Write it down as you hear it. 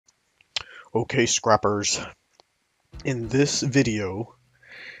Okay, scrappers. In this video,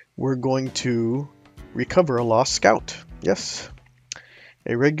 we're going to recover a lost scout. Yes,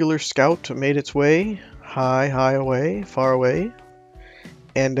 a regular scout made its way high away, far away,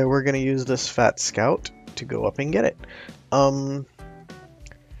 and we're going to use this fat scout to go up and get it.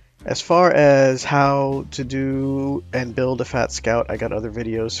 As far as how to do and build a fat scout, I got other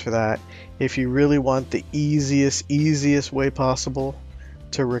videos for that. If you really want the easiest way possible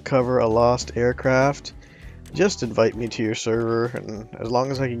to recover a lost aircraft, just invite me to your server, and as long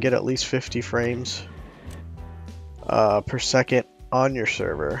as I can get at least 50 frames per second on your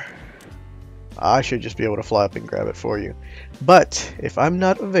server, I should just be able to fly up and grab it for you. But if I'm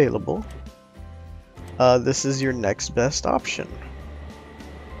not available, this is your next best option.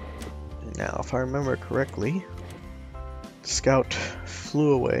 Now, if I remember correctly, Scout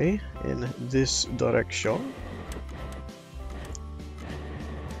flew away in this direction.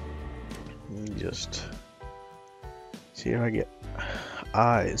 Just see how I get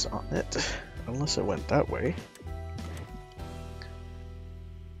eyes on it, unless it went that way.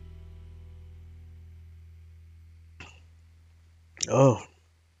 Oh,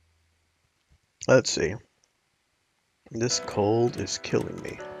 let's see. This cold is killing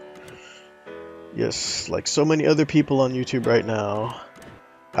me. Yes, like so many other people on YouTube right now,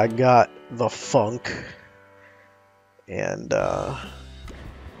 I got the funk, and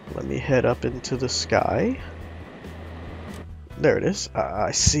let me head up into the sky. There it is.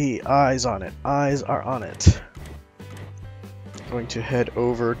 I see eyes on it. Eyes are on it. Going to head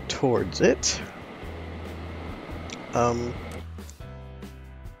over towards it.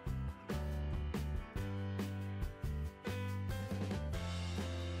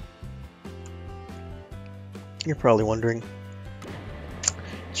 You're probably wondering,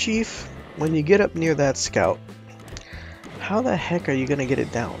 Chief, when you get up near that scout, how the heck are you gonna get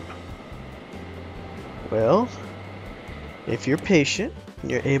it down? Well, if you're patient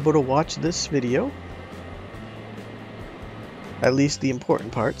and you're able to watch this video, at least the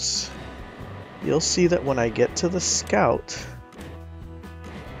important parts, you'll see that when I get to the scout,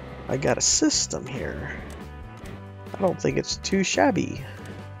 I got a system here. I don't think it's too shabby.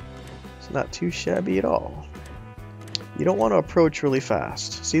 It's not too shabby at all. You don't want to approach really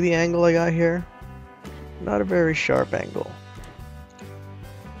fast. See the angle I got here? Not a very sharp angle.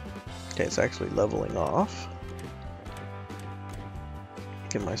 Okay, it's actually leveling off.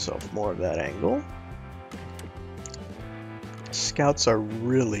 Give myself more of that angle. Scouts are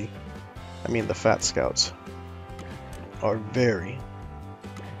really, the fat scouts are very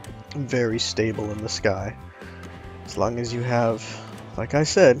stable in the sky. As long as you have, like I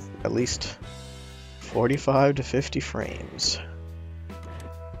said, at least 45 to 50 frames.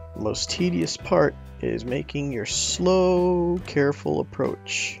 The most tedious part is making your slow, careful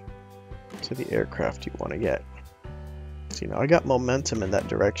approach to the aircraft you want to get. See, now I got momentum in that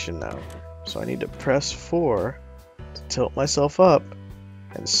direction now, so I need to press 4 to tilt myself up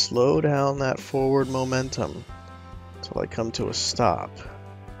and slow down that forward momentum until I come to a stop.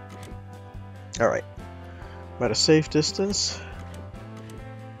 Alright, I'm at a safe distance.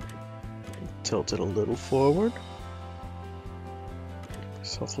 Tilt it a little forward.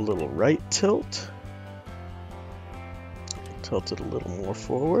 Self a little right tilt. Tilt it a little more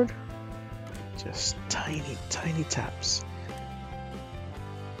forward. Just tiny taps.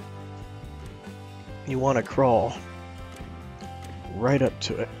 You want to crawl right up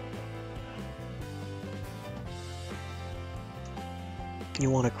to it. You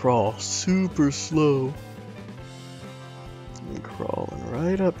want to crawl super slow. And crawling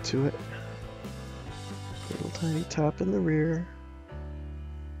right up to it. Little tiny tap in the rear.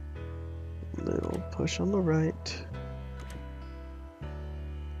 Little push on the right.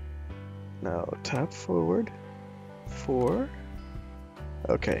 Now tap forward. 4.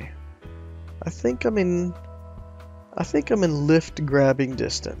 Okay. I think I'm in lift grabbing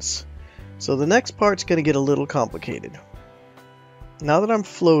distance. So the next part's gonna get a little complicated. Now that I'm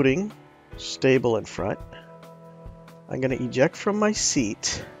floating, stable in front, I'm gonna eject from my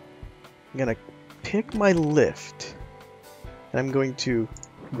seat. I'm gonna pick my lift, and I'm going to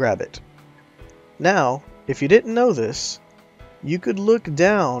grab it. Now, if you didn't know this, you could look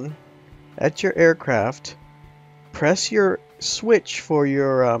down at your aircraft, press your switch for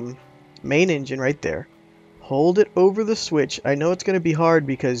your main engine right there, hold it over the switch. I know it's going to be hard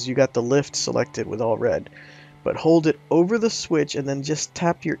because you got the lift selected with all red, but hold it over the switch and then just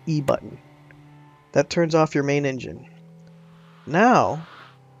tap your E button. That turns off your main engine. Now,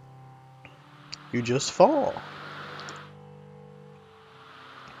 you just fall.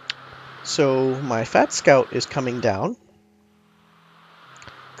 So my fat scout is coming down.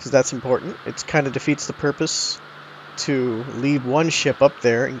 because that's important. It kind of defeats the purpose to leave one ship up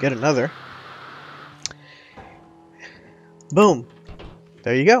there and get another. Boom.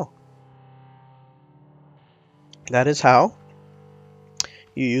 There you go. That is how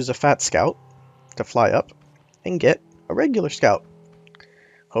you use a fat scout to fly up and get a regular scout.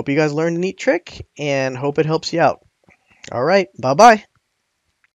 Hope you guys learned a neat trick, and hope it helps you out. Alright, bye-bye.